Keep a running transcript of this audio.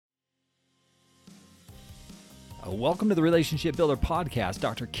Welcome to the Relationship Builder Podcast.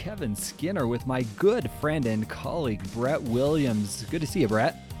 Dr. Kevin Skinner with my good friend and colleague, Brett Williams. Good to see you,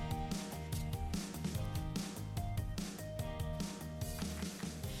 Brett.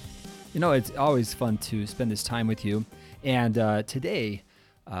 You know, it's always fun to spend this time with you. And today,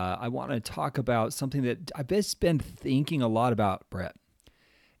 I want to talk about something that I've just been thinking a lot about, Brett.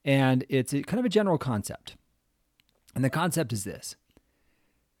 And it's kind of a general concept. And the concept is this.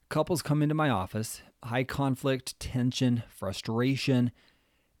 Couples come into my office, high conflict, tension, frustration,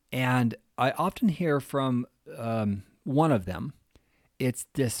 and I often hear from one of them, it's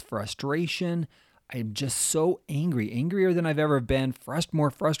this frustration. I'm just so angry, angrier than I've ever been, more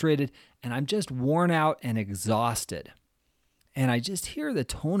frustrated, and I'm just worn out and exhausted. And I just hear the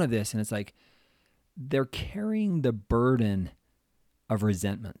tone of this, and it's like they're carrying the burden of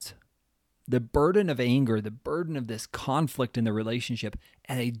resentments. The burden of anger, the burden of this conflict in the relationship,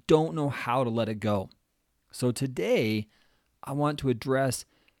 and they don't know how to let it go. So today, I want to address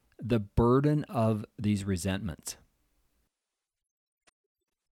the burden of these resentments.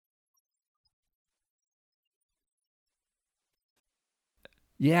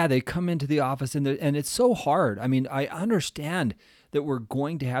 Yeah, they come into the office and it's so hard. I mean, I understand that we're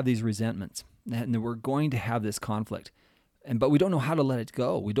going to have these resentments and that we're going to have this conflict. But we don't know how to let it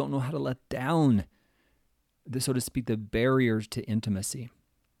go. We don't know how to let down, so to speak, the barriers to intimacy.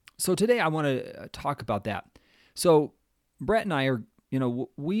 So today I want to talk about that. So Brett and I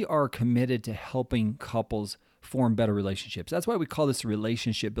we are committed to helping couples form better relationships. That's why we call this a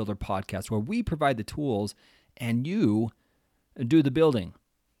Relationship Builder Podcast, where we provide the tools and you do the building.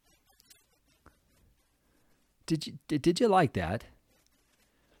 Did you like that?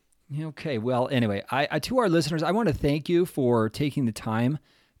 Okay, well, anyway, I to our listeners, I want to thank you for taking the time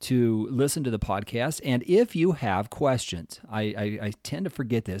to listen to the podcast. And if you have questions, I tend to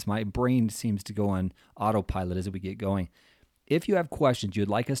forget this. My brain seems to go on autopilot as we get going. If you have questions you'd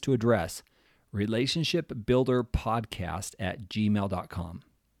like us to address, relationshipbuilderpodcast@gmail.com.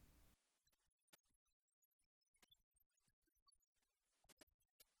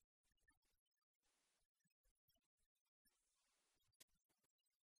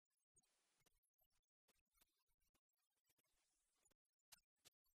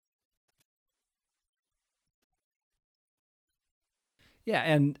 Yeah,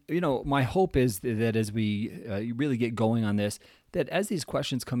 and my hope is that as we really get going on this, that as these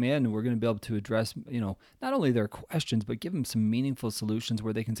questions come in, we're going to be able to address, not only their questions, but give them some meaningful solutions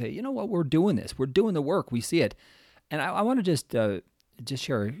where they can say, you know what, we're doing this, we're doing the work, we see it. And I want to just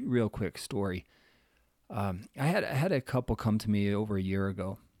share a real quick story. I had a couple come to me over a year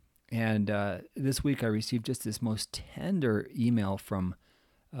ago, and this week I received just this most tender email from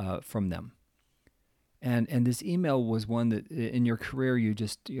them. And this email was one that in your career,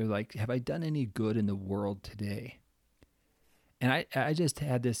 you're like, have I done any good in the world today? And I just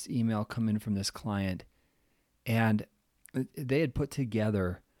had this email come in from this client, and they had put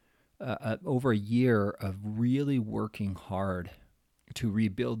together over a year of really working hard to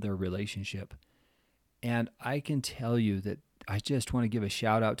rebuild their relationship. And I can tell you that I just want to give a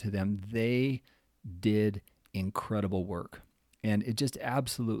shout out to them. They did incredible work. And it's just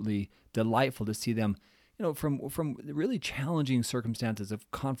absolutely delightful to see them, from really challenging circumstances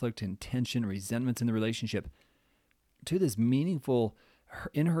of conflict and tension, resentments in the relationship, to this meaningful.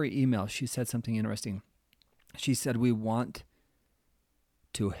 In her email, she said something interesting. She said, we want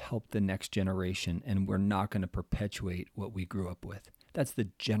to help the next generation, and we're not going to perpetuate what we grew up with. That's the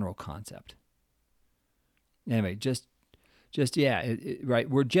general concept. Anyway, right.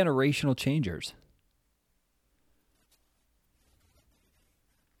 We're generational changers.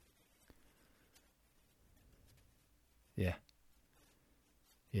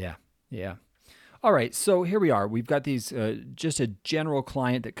 Yeah. All right, so here we are. We've got these, just a general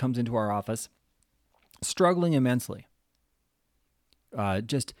client that comes into our office, struggling immensely,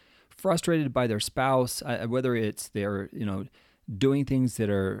 just frustrated by their spouse, whether it's they're, doing things that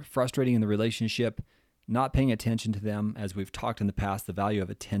are frustrating in the relationship, not paying attention to them, as we've talked in the past, the value of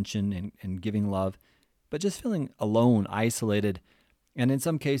attention and giving love, but just feeling alone, isolated, and in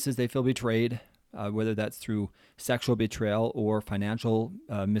some cases they feel betrayed. Whether that's through sexual betrayal or financial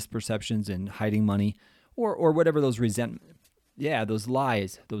misperceptions and hiding money, or whatever those resentment, those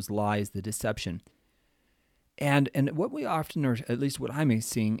lies, the deception. And what we often are, at least what I'm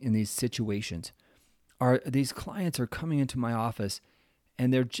seeing in these situations, are these clients are coming into my office,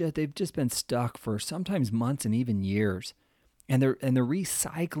 and they've just been stuck for sometimes months and even years, and they're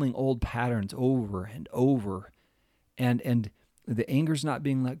recycling old patterns over and over, and the anger's not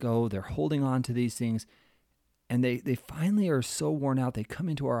being let go. They're holding on to these things, and they finally are so worn out. They come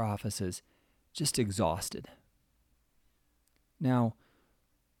into our offices just exhausted. Now,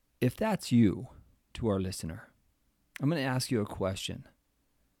 if that's you, to our listener, I'm going to ask you a question.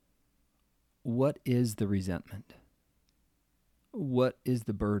 What is the resentment? What is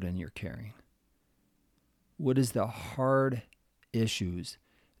the burden you're carrying? What is the hard issues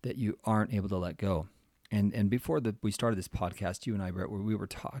that you aren't able to let go? And before we started this podcast, you and I, Brett, where we were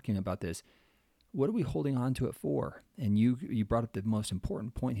talking about this, what are we holding on to it for? And you brought up the most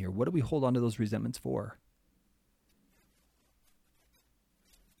important point here. What do we hold on to those resentments for?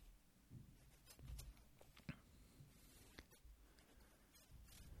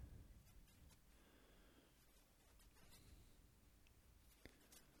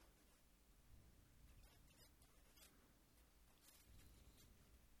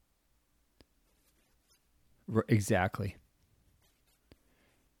 Exactly.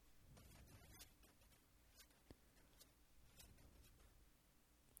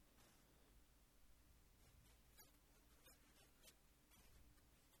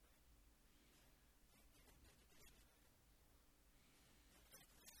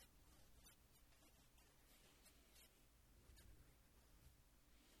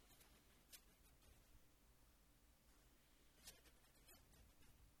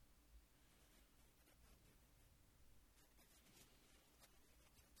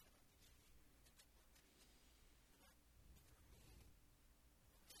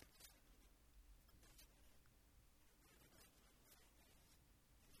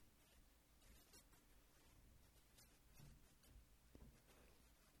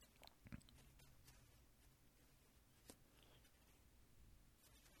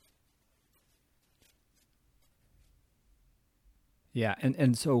 Yeah,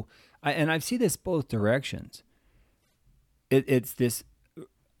 and so I see this both directions. It's this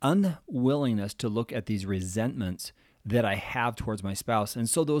unwillingness to look at these resentments that I have towards my spouse, and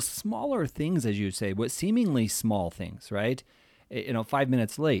so those smaller things, as you say, what seemingly small things, right? 5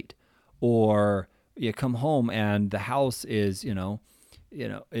 minutes late, or you come home and the house is,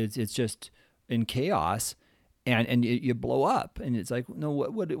 it's just in chaos, and you blow up, and it's like, no,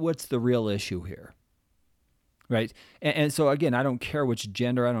 what's the real issue here? Right. And so again, I don't care which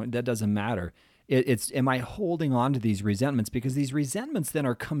gender, that doesn't matter. It's, am I holding on to these resentments? Because these resentments then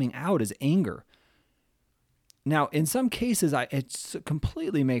are coming out as anger. Now, in some cases, it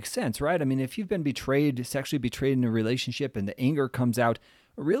completely makes sense, right? I mean, if you've been betrayed, sexually betrayed in a relationship, and the anger comes out,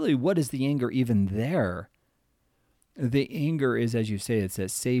 really, what is the anger even there? The anger is, as you say, it's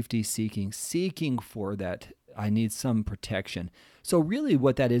that safety seeking for that. I need some protection. So really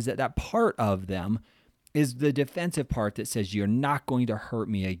what that is, that part of them is the defensive part that says, you're not going to hurt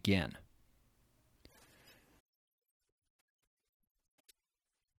me again.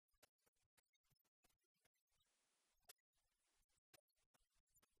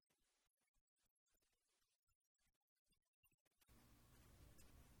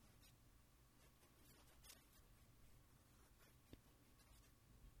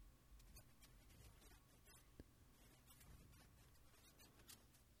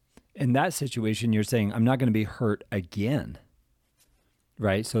 In that situation, you're saying, I'm not going to be hurt again,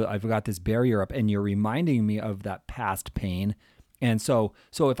 right? So I've got this barrier up, and you're reminding me of that past pain. And so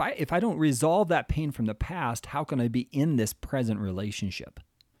if I don't resolve that pain from the past, how can I be in this present relationship?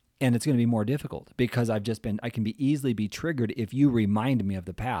 And it's going to be more difficult because I can be easily be triggered if you remind me of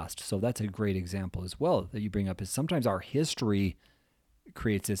the past. So that's a great example as well that you bring up, is sometimes our history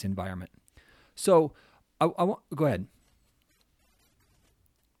creates this environment. So I want, go ahead.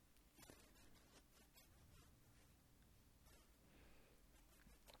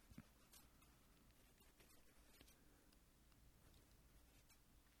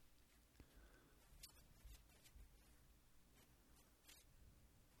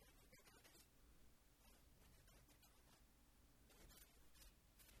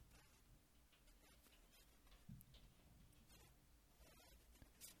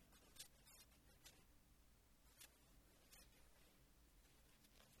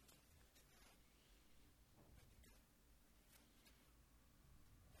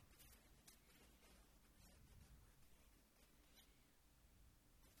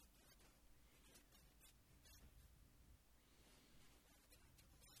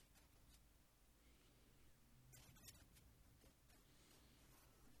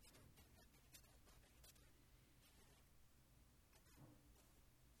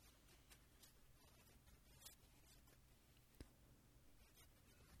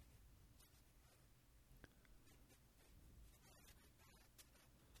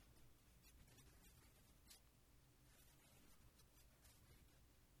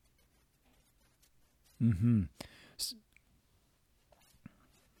 Mm-hmm.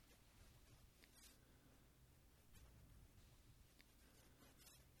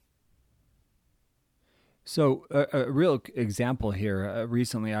 So, a real example here.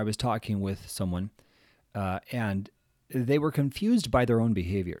 Recently, I was talking with someone, and they were confused by their own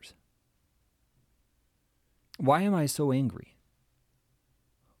behaviors. Why am I so angry?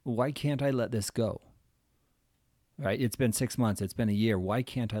 Why can't I let this go? Right? It's been 6 months. It's been a year. Why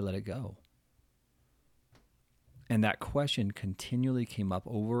can't I let it go? And that question continually came up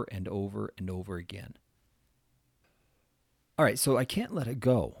over and over and over again. All right, so I can't let it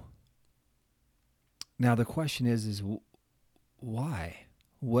go. Now the question is why?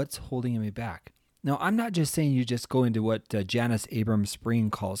 What's holding me back? Now, I'm not just saying you just go into what Janice Abrams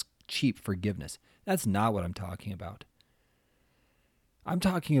Spring calls cheap forgiveness. That's not what I'm talking about. I'm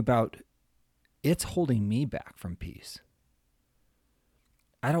talking about it's holding me back from peace.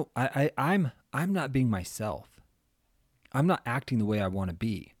 I'm not being myself. I'm not acting the way I want to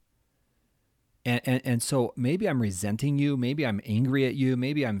be. And so maybe I'm resenting you, maybe I'm angry at you,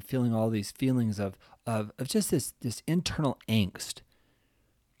 maybe I'm feeling all these feelings of just this internal angst.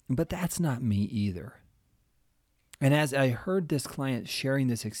 But that's not me either. And as I heard this client sharing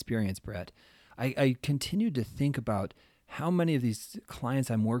this experience, Brett, I continued to think about how many of these clients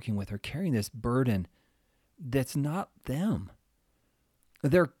I'm working with are carrying this burden that's not them.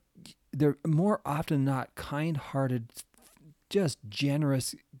 They're more often than not kind-hearted, just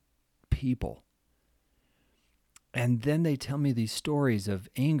generous people. And then they tell me these stories of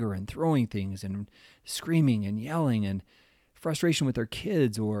anger and throwing things and screaming and yelling and frustration with their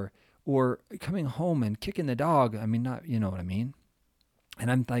kids or coming home and kicking the dog. I mean, not, you know what I mean?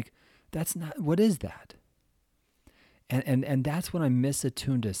 And I'm like, that's not, what is that? And that's when I'm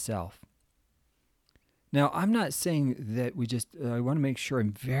misattuned to self. Now, I'm not saying that we just, I want to make sure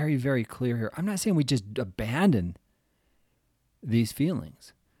I'm very, very clear here. I'm not saying we just abandon these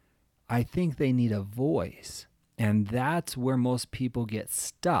feelings. I think they need a voice. And that's where most people get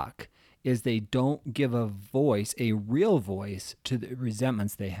stuck, is they don't give a voice, a real voice, to the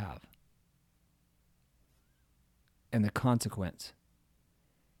resentments they have. And the consequence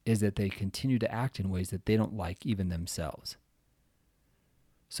is that they continue to act in ways that they don't like even themselves.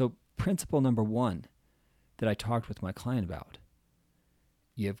 So principle number 1 that I talked with my client about,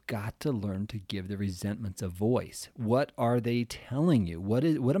 you've got to learn to give the resentments a voice. What are they telling you?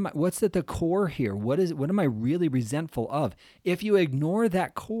 What's at the core here? What am I really resentful of? If you ignore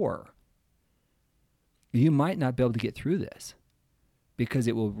that core, you might not be able to get through this because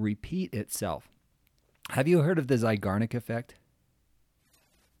it will repeat itself. Have you heard of the Zeigarnik effect?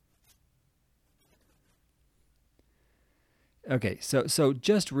 Okay, so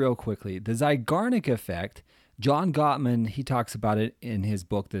just real quickly, the Zeigarnik effect, John Gottman, he talks about it in his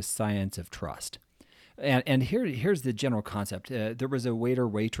book, The Science of Trust. And here's the general concept. There was a waiter,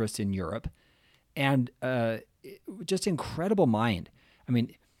 waitress in Europe, and just incredible mind. I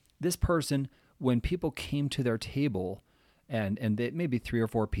mean, this person, when people came to their table, and they, maybe 3 or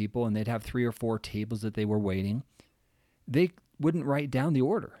 4 people, and they'd have 3 or 4 tables that they were waiting, they wouldn't write down the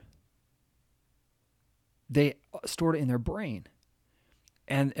order. They stored it in their brain.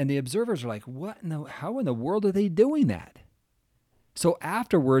 And the observers are like, how in the world are they doing that? So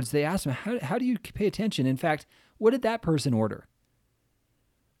afterwards, they asked him, how do you pay attention? In fact, what did that person order?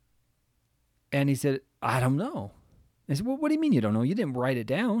 And he said, I don't know. I said, well, what do you mean you don't know? You didn't write it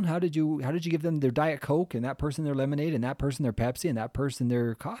down. How did you give them their Diet Coke and that person their lemonade and that person their Pepsi and that person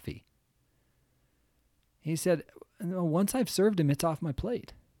their coffee? He said, no, once I've served him, it's off my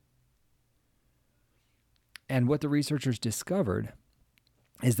plate. And what the researchers discovered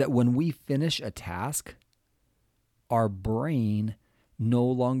is that when we finish a task, our brain no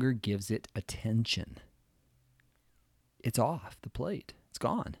longer gives it attention. It's off the plate. It's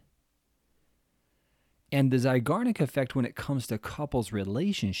gone. And the Zeigarnik effect when it comes to couples'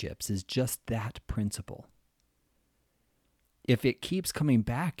 relationships is just that principle. If it keeps coming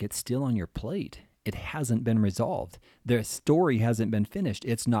back, it's still on your plate. It hasn't been resolved. The story hasn't been finished.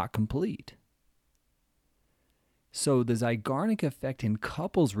 It's not complete. So the Zeigarnik effect in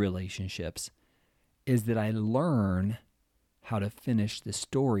couples relationships is that I learn how to finish the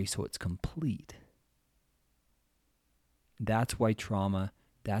story so it's complete. That's why trauma,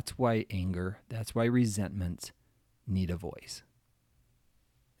 that's why anger, that's why resentments need a voice.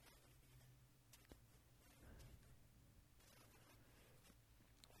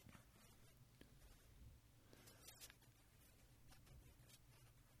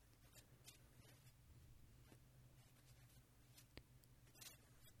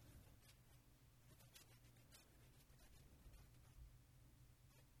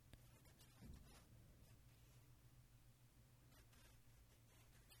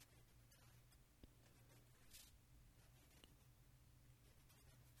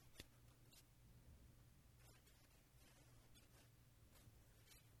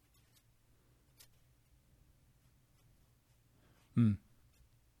 Mm.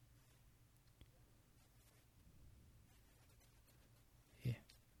 Yeah.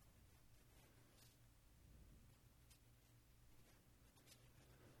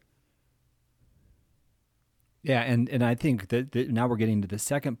 Yeah, and I think that now we're getting to the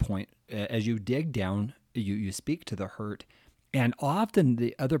second point. As you dig down, you speak to the hurt, and often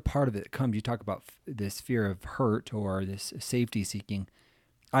the other part of it comes. You talk about this fear of hurt or this safety seeking.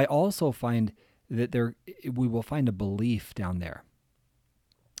 I also find that we will find a belief down there.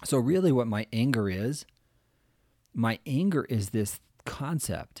 So really, what my anger is this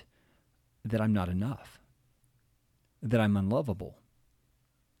concept that I'm not enough, that I'm unlovable,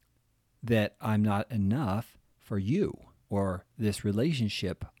 that I'm not enough for you or this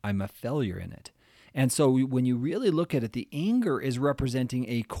relationship, I'm a failure in it. And so when you really look at it, the anger is representing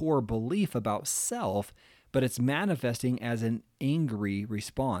a core belief about self, but it's manifesting as an angry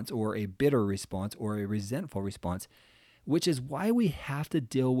response or a bitter response or a resentful response, which is why we have to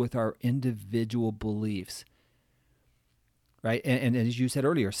deal with our individual beliefs, right? And as you said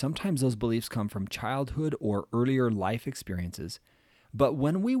earlier, sometimes those beliefs come from childhood or earlier life experiences. But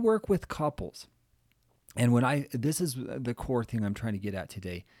when we work with couples, and this is the core thing I'm trying to get at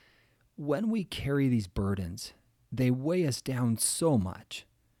today. When we carry these burdens, they weigh us down so much.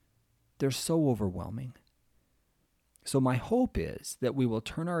 They're so overwhelming. So my hope is that we will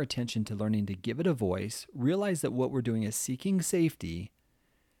turn our attention to learning to give it a voice, realize that what we're doing is seeking safety,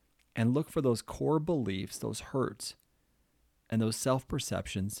 and look for those core beliefs, those hurts, and those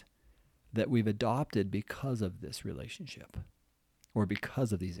self-perceptions that we've adopted because of this relationship or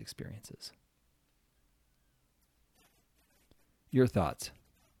because of these experiences. Your thoughts?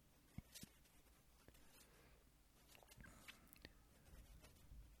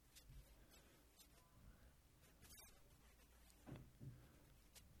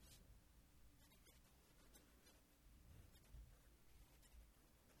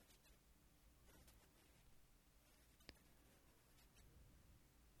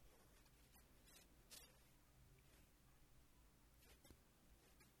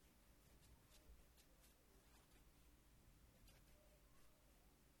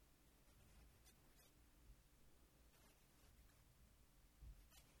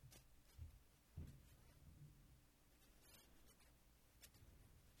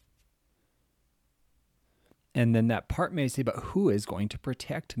 And then that part may say, but who is going to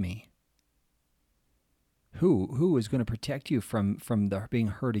protect me? Who is going to protect you from the being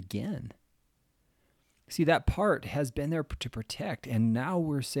hurt again? See, that part has been there to protect. And now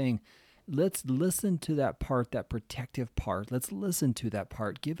we're saying, let's listen to that part, that protective part. Let's listen to that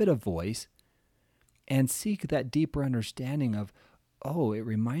part, give it a voice, and seek that deeper understanding of, oh, it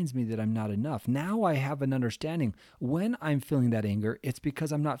reminds me that I'm not enough. Now I have an understanding. When I'm feeling that anger, it's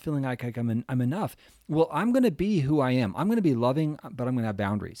because I'm not feeling like I'm enough. Well, I'm going to be who I am. I'm going to be loving, but I'm going to have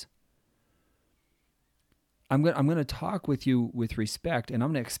boundaries. I'm going to talk with you with respect, and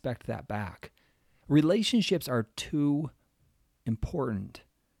I'm going to expect that back. Relationships are too important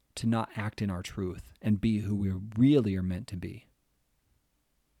to not act in our truth and be who we really are meant to be.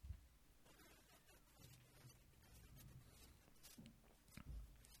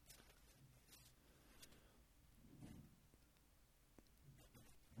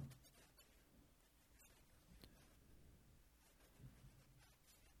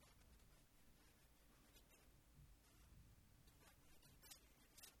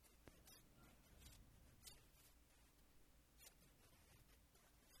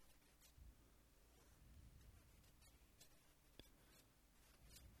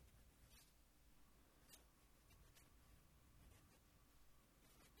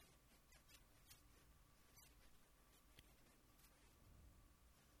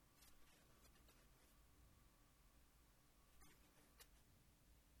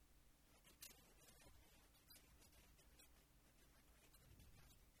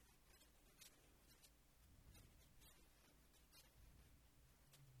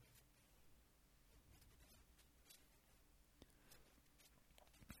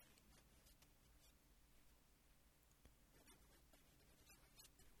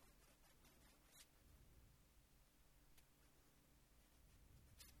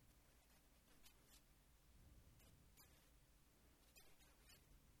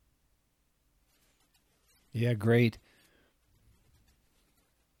 Yeah, great.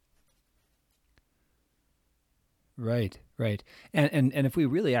 Right, right. And if we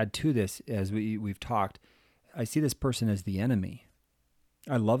really add to this, as we've talked, I see this person as the enemy.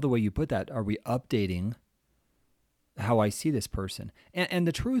 I love the way you put that. Are we updating how I see this person. And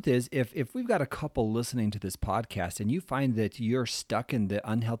the truth is, if we've got a couple listening to this podcast and you find that you're stuck in the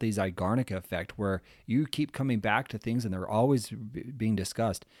unhealthy Zygarnik effect where you keep coming back to things and they're always being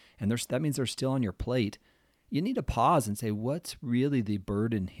discussed, and that means they're still on your plate, you need to pause and say, what's really the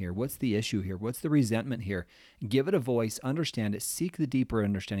burden here? What's the issue here? What's the resentment here? Give it a voice, understand it, seek the deeper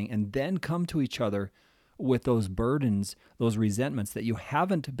understanding, and then come to each other with those burdens, those resentments that you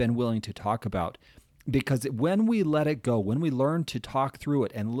haven't been willing to talk about. Because when we let it go, when we learn to talk through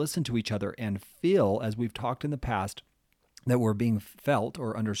it and listen to each other and feel, as we've talked in the past, that we're being felt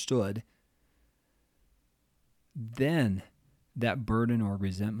or understood, then that burden or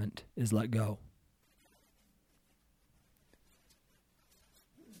resentment is let go.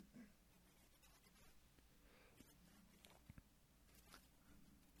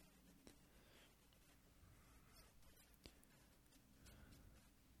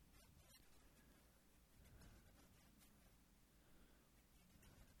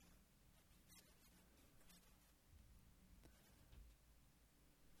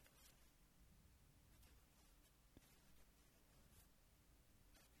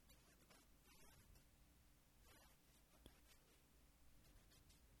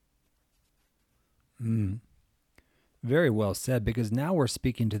 Very well said, because now we're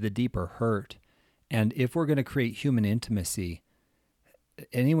speaking to the deeper hurt. And if we're going to create human intimacy,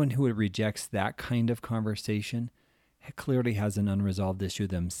 anyone who rejects that kind of conversation clearly has an unresolved issue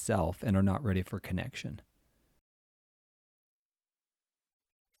themselves and are not ready for connection.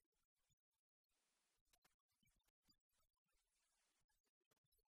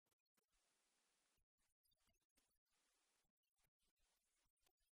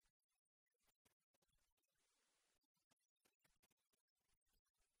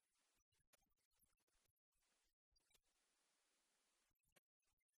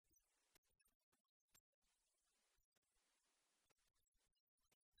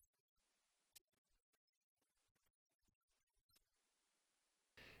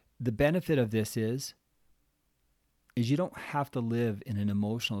 The benefit of this is you don't have to live in an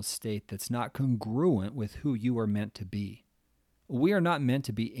emotional state that's not congruent with who you are meant to be. We are not meant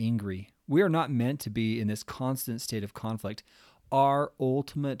to be angry. We are not meant to be in this constant state of conflict. Our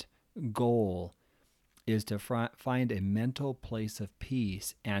ultimate goal is to find a mental place of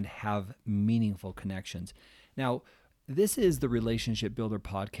peace and have meaningful connections. Now, this is the Relationship Builder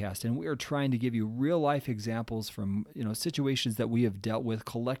podcast, and we are trying to give you real life examples from situations that we have dealt with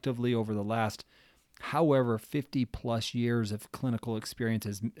collectively over the last however 50 plus years of clinical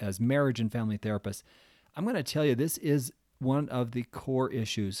experience as marriage and family therapists. I'm going to tell you, this is one of the core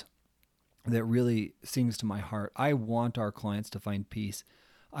issues that really sings to my heart. I want our clients to find peace.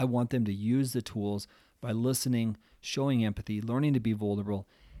 I want them to use the tools by listening, showing empathy, learning to be vulnerable.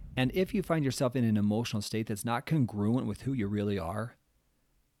 And if you find yourself in an emotional state that's not congruent with who you really are,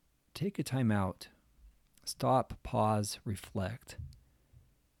 take a time out. Stop, pause, reflect,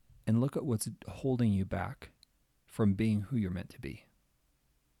 and look at what's holding you back from being who you're meant to be.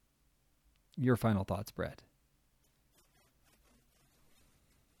 Your final thoughts, Brett.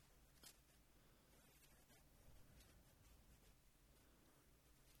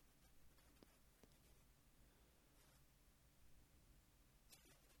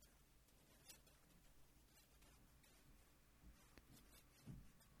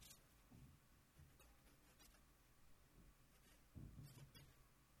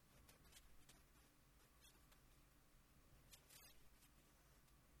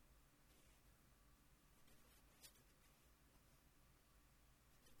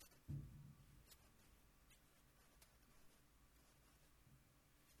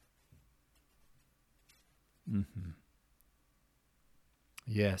 Mm-hmm.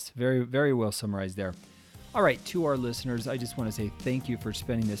 Yes, very, very well summarized there. All right, to our listeners, I just want to say thank you for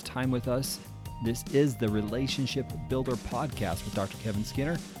spending this time with us. This is the Relationship Builder podcast with Dr. Kevin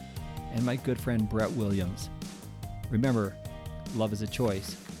Skinner and my good friend Brett Williams. Remember, love is a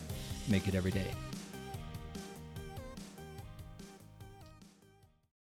choice. Make it every day.